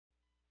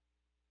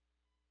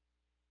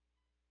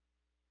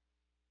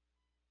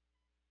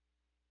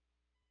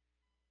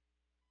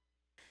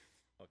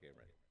Okay,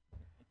 right.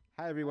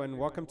 Hi, everyone.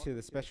 Welcome to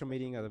the special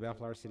meeting of the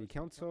Bellflower City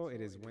Council.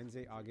 It is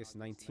Wednesday, August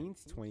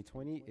 19th,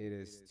 2020. It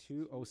is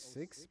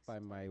 2:06 by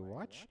my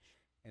watch,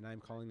 and I'm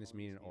calling this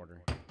meeting in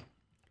order.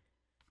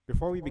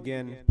 Before we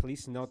begin,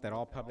 please note that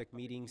all public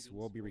meetings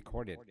will be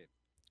recorded.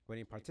 When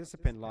a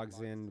participant logs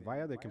in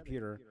via their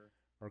computer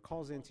or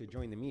calls in to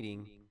join the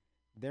meeting,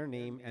 their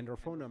name and/or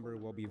phone number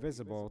will be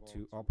visible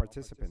to all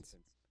participants.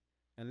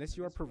 Unless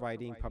you are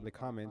providing public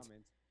comment,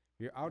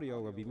 your audio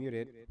will be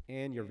muted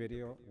and your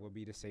video will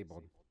be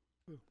disabled.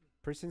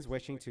 Persons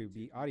wishing to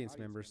be audience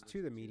members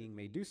to the meeting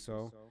may do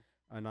so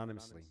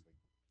anonymously.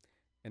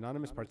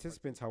 Anonymous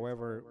participants,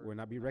 however, will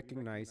not be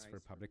recognized for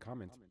public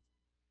comment.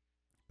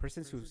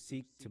 Persons who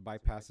seek to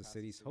bypass the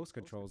city's host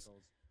controls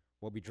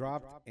will be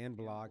dropped and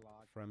blocked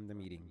from the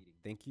meeting.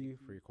 Thank you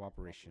for your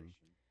cooperation.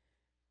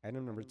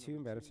 Item number 2,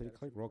 Madam City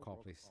Clerk, roll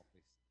call, please.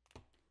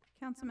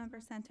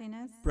 Councilmember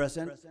Santinez.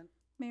 Present.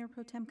 Mayor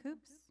Pro Tem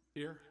Coops.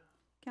 Here.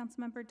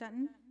 Councilmember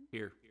Dutton.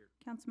 Here.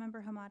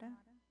 Councilmember Hamada.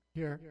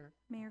 Here.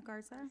 Mayor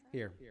Garza.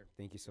 Here.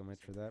 Thank you so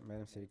much for that,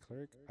 Madam City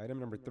Clerk. Item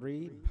number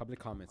 3, public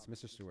comments.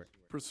 Mr. Stewart.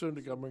 Pursuant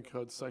to Government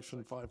Code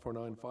Section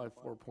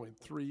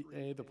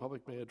 54954.3A, the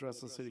public may address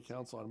the City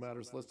Council on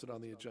matters listed on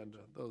the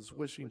agenda. Those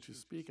wishing to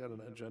speak on an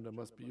agenda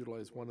must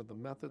utilize one of the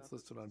methods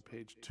listed on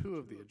page 2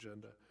 of the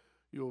agenda.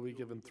 You will be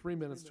given 3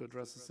 minutes to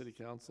address the City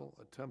Council.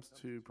 Attempts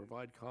to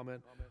provide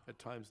comment at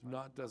times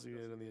not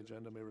designated on the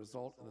agenda may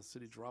result in the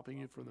city dropping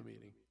you from the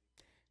meeting.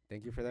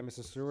 Thank you for that,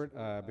 Mr. Stewart.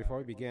 Before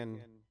we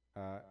begin,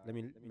 let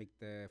me make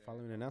the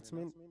following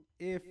announcement.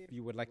 If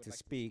you would like to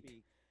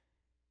speak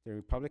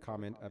during public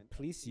comment,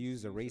 please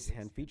use the raise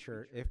hand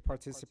feature if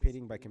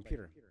participating by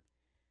computer.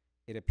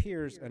 It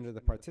appears under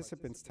the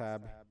Participants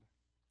tab.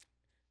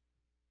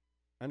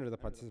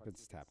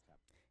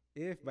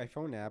 If by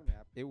phone app,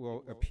 it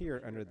will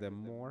appear under the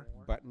More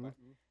button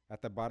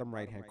at the bottom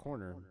right-hand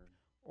corner.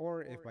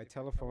 Or if by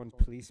telephone,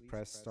 please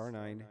press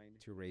 *9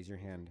 to raise your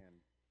hand.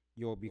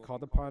 You will be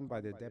called upon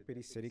by the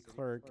Deputy City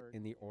Clerk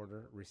in the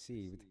order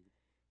received.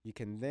 You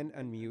can then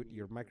unmute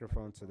your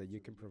microphone so that you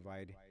can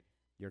provide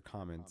your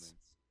comments.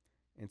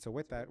 And so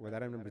with that, with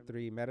item number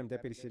 3, Madam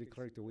Deputy City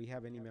Clerk, do we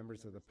have any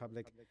members of the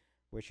public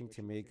wishing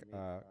to make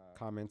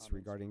comments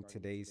regarding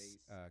today's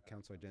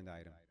council agenda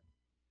item?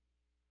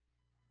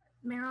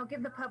 Mayor, I'll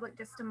give the public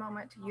just a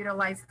moment to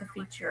utilize the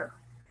feature.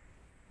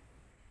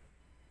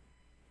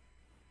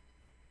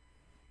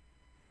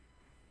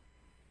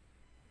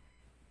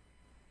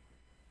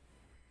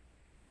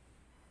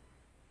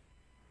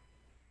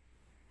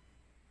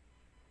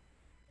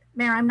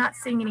 Mayor, I'm not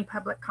seeing any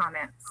public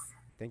comments.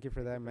 Thank you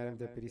for that, Madam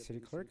Deputy City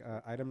Clerk.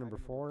 Item number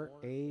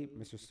 4A,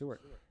 Mr.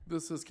 Stewart.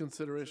 This is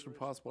consideration of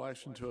possible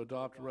action to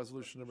adopt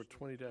resolution number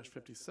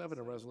 20-57,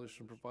 a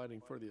resolution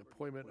providing for the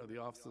appointment of the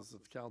offices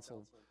of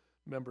Council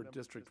Member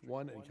District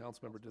 1 and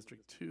Council Member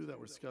District 2 that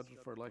were scheduled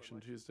for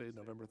election Tuesday,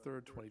 November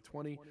 3rd,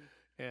 2020,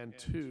 and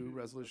 2,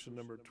 resolution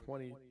number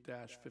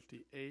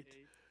 20-58,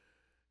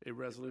 a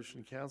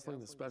resolution canceling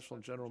the special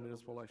and general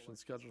municipal election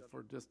scheduled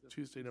for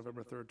Tuesday,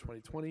 November 3rd,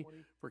 2020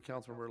 for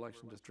Council Member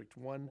Election District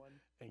 1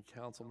 and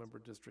Council Member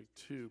District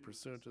 2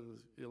 pursuant to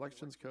the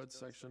Elections Code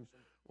Section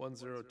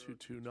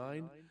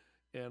 10229.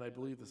 And I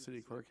believe the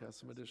City Clerk has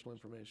some additional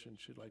information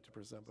she'd like to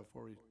present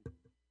before we...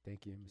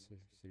 Thank you, Mr.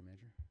 City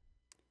Manager.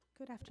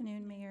 Good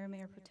afternoon, Mayor,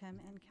 Mayor Pro Tem,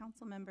 and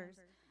council members.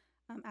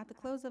 At the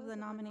close of the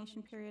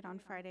nomination period on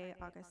Friday,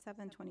 August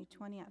 7,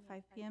 2020 at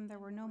 5 p.m., there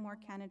were no more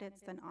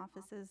candidates than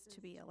offices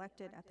to be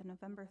elected at the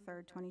November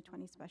 3rd,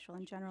 2020 special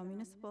and general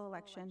municipal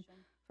election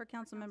for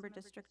Council Member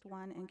District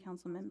 1 and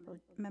Council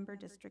Member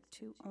District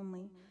 2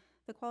 only.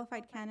 The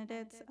qualified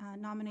candidates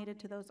nominated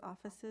to those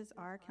offices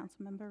are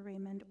Councilmember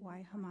Raymond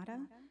Y.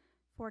 Hamada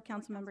for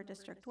Council Member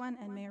District 1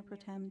 and Mayor Pro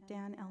Tem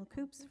Dan L.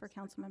 Coops for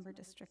Council Member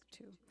District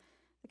 2.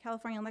 The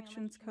California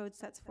Elections Code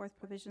sets forth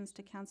provisions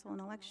to cancel an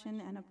election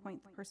and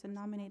appoint the person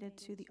nominated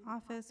to the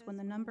office when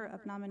the number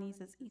of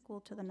nominees is equal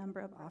to the number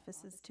of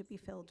offices to be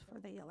filled for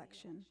the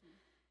election.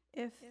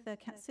 If the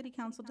City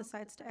Council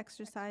decides to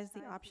exercise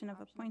the option of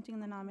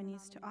appointing the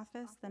nominees to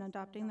office, then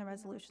adopting the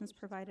resolutions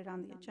provided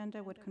on the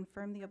agenda would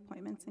confirm the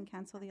appointments and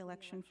cancel the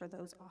election for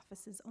those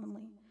offices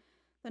only.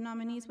 The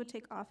nominees would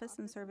take office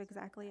and serve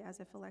exactly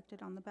as if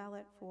elected on the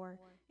ballot for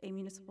a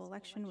municipal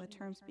election with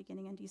terms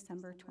beginning in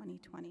December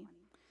 2020.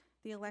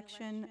 The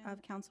election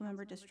of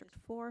Councilmember District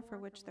 4, for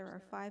which there are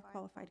 5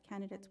 qualified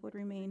candidates, would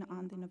remain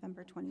on the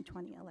November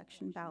 2020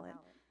 election ballot.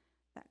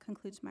 That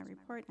concludes my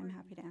report. I'm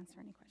happy to answer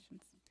any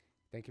questions.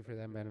 Thank you for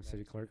that, Madam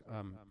City Clerk.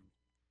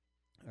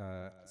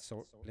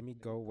 So let me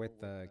go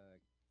with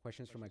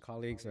questions from my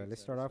colleagues.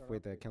 Let's start off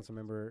with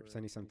Councilmember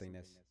Sunny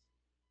Santinez.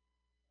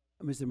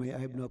 Mr. Mayor, I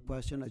have no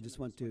question. I just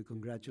want to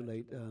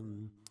congratulate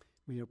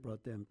Mayor Pro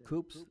Tem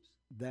Coops,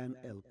 Dan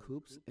L.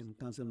 Coops, and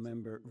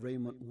Councilmember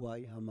Raymond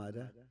Y.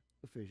 Hamada,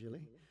 officially,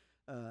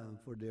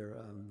 for their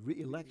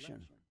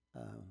re-election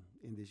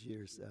in this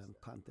year's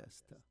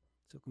contest.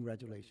 So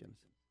congratulations.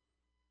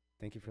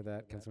 Thank you for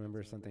that,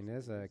 Councilmember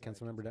Santinez.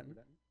 Councilmember Dutton.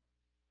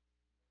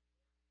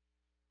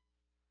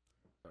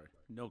 Sorry.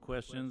 No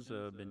questions.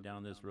 Been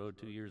down this road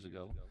 2 years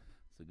ago.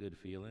 a good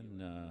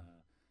feeling.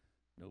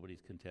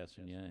 Nobody's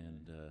contesting you,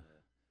 and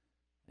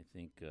I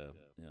think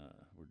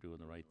we're doing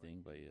the right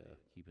thing by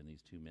keeping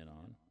these two men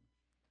on.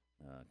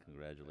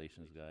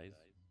 Congratulations, guys.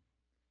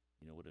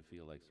 You know what it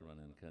feels like to run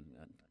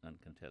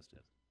uncontested.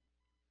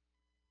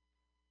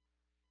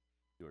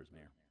 Yours,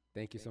 Mayor.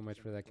 Thank you so much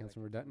for that,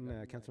 Councilmember Dutton.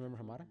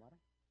 Councilmember Hamada?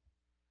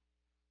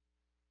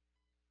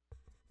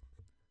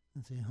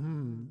 Let's see,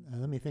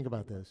 let me think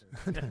about this.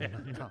 No. Get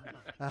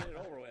it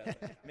over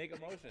with. Make a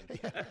motion.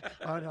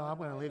 Oh, no, I'm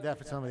going to leave that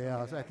for somebody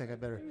else. I think I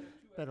better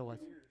watch.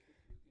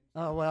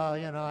 Oh, well,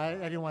 you know, I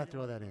didn't want to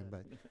throw that in,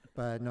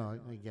 but no,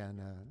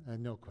 again,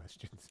 no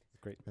questions.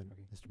 Great. But,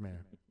 Okay. Mr.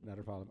 Mayor. Not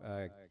a problem.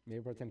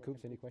 Mayor Pro Tem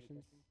Coops, any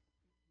questions?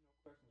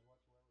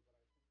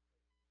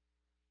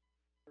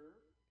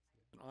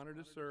 An honor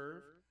to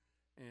serve,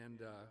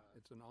 and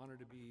it's an honor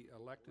to be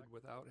elected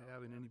without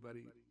having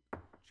anybody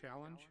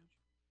challenge.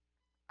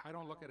 I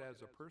don't look at it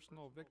as a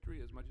personal victory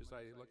as much as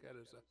I look at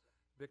it as a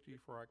victory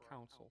for our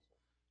council.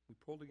 We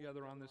pulled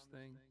together on this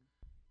thing.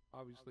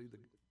 Obviously, the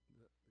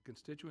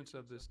constituents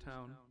of this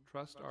town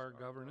trust our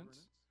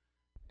governance,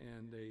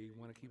 and they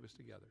want to keep us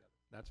together.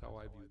 That's how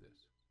I view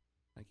this.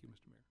 Thank you,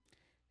 Mr.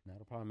 Mayor.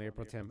 Not a problem, Mayor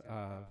Pro Tem.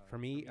 For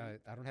me,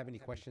 I don't have any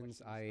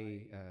questions.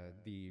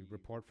 The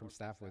report from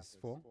staff was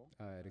full.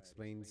 It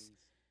explains,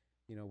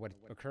 you know, what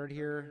occurred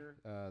here,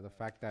 the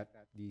fact that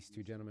these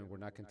two gentlemen were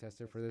not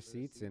contested for their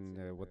seats,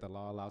 and what the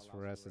law allows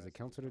for us as a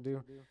council to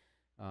do.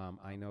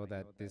 I know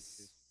that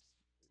this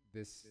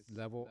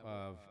level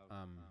of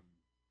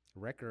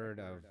record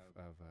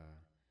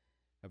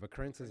of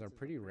occurrences are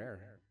pretty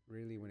rare,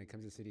 really, when it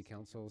comes to city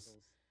councils,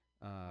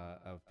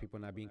 of people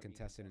not being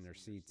contested in their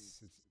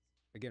seats. It's,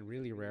 again,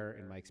 really rare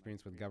in my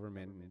experience with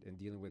government and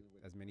dealing with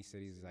as many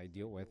cities as I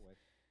deal with.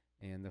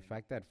 And the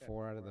fact that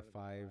 4 out of the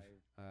 5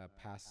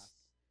 past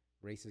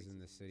races in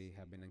the city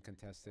have been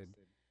uncontested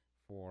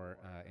for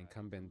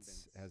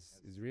incumbents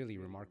is really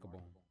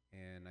remarkable.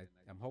 And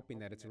I'm hoping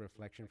that it's a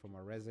reflection from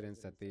our residents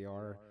that they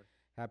are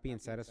happy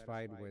and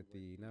satisfied with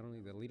not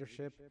only the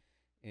leadership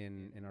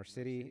in our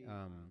city,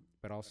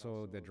 but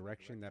also the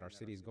direction that our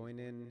city is going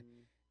in.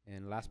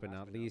 And last but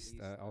not least,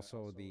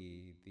 also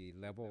the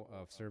level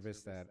of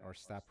service that our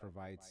staff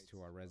provides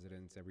to our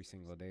residents every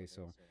single day.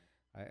 So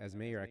as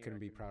mayor, I couldn't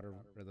be prouder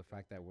of the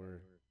fact that we're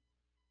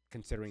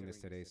considering this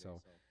today.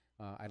 So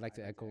I'd like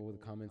to echo the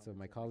comments of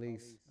my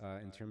colleagues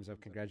in terms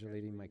of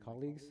congratulating my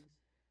colleagues,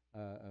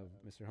 of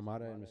Mr.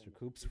 Hamada and Mr.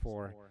 Coops,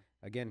 for,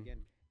 again,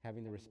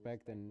 having the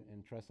respect and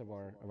trust of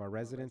our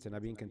residents and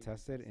not being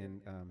contested. And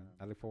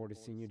I look forward to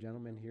seeing you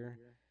gentlemen here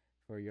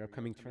for your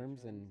upcoming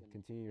terms and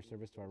continue your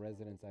service to our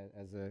residents.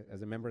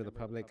 As a member of the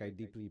public, I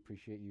deeply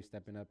appreciate you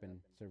stepping up and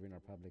serving our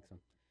public. So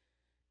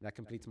that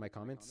completes my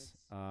comments.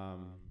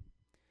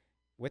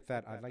 With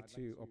that, I'd like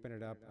to open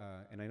it up,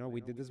 and I know we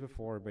did this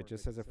before, but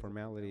just as a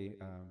formality,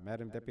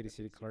 Madam Deputy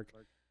City Clerk,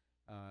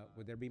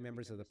 would there be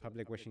members of the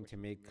public wishing to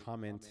make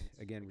comment,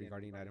 again,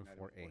 regarding item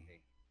 4A?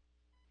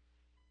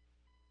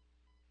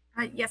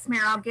 Yes,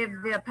 Mayor, I'll give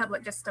the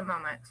public just a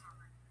moment.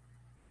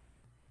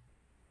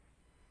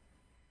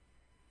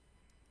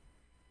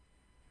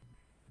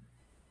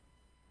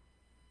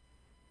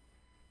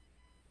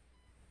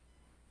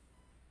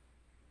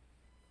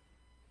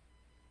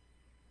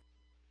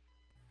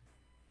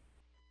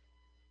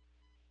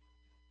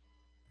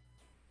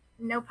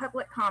 No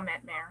public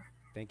comment, Mayor.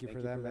 Thank you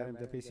for that, Madam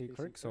Deputy City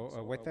Clerk.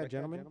 So with that,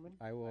 gentlemen,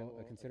 I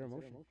will consider a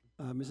motion.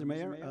 Mr.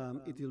 Mayor,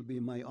 it will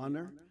be my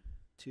honor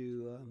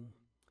to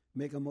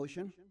make a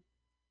motion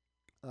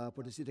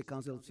for the City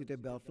Council of City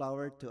of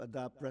Bellflower to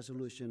adopt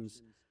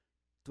resolutions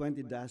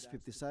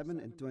 20-57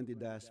 and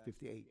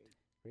 20-58.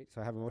 Great.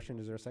 So I have a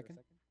motion. Is there a second?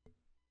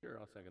 Sure,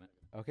 I'll second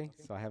it. Okay.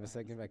 So I have a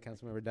second by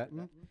Councilmember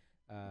Dutton.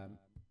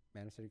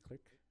 Madam City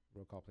Clerk,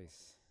 roll call,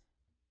 please.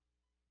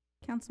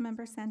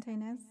 Councilmember Santa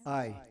Ynez.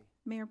 Aye.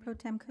 Mayor Pro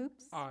Tem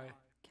Coops. Aye.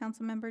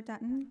 Councilmember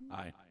Dutton.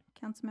 Aye.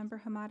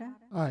 Councilmember Hamada.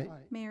 Aye.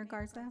 Mayor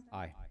Garza.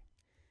 Aye.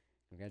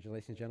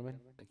 Congratulations, gentlemen.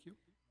 Thank you.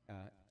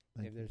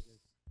 If there's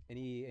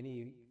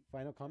any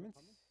final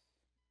comments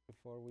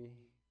before we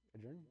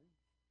adjourn?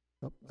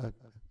 Oh,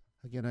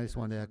 again, I just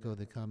want to echo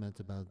the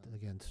comments about,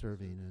 again,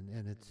 serving,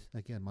 and it's,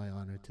 again, my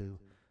honor to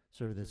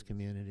serve this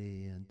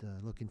community, and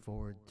looking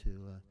forward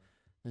to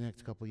the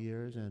next couple of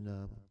years, and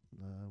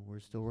we're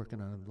still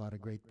working on a lot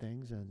of great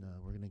things, and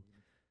we're going to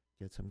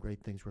get some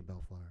great things for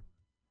Bellflower.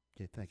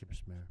 Okay, thank you,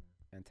 Mr. Mayor.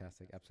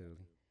 Fantastic,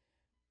 absolutely.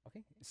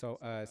 Okay, so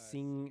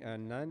seeing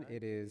none,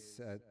 it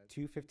is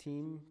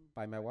 2:15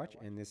 by my watch,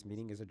 and this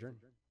meeting is adjourned.